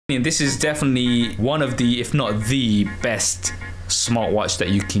This is definitely one of the, if not the best smartwatch that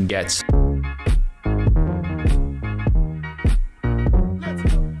you can get.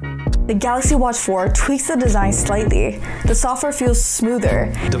 The Galaxy Watch 4 tweaks the design slightly. The software feels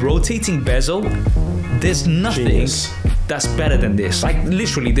smoother. The rotating bezel, there's nothing that's better than this. Like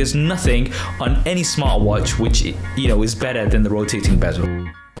literally, there's nothing on any smartwatch which, you know, is better than the rotating bezel.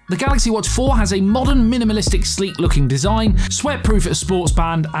 The Galaxy Watch 4 has a modern, minimalistic, sleek-looking design, sweat-proof sports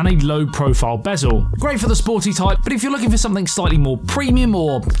band, and a low-profile bezel. Great for the sporty type, but if you're looking for something slightly more premium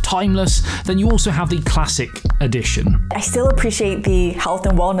or timeless, then you also have the classic edition. I still appreciate the health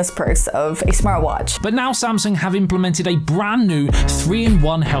and wellness perks of a smartwatch. But now Samsung have implemented a brand new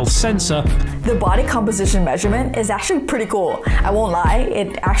 3-in-1 health sensor. The body composition measurement is actually pretty cool. I won't lie,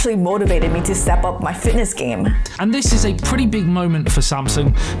 it actually motivated me to step up my fitness game. And this is a pretty big moment for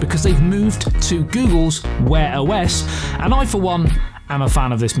Samsung, because they've moved to Google's Wear OS, and I, for one, am a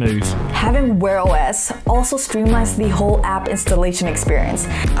fan of this move. Having Wear OS also streamlines the whole app installation experience.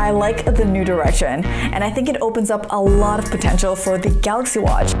 I like the new direction, and I think it opens up a lot of potential for the Galaxy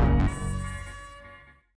Watch.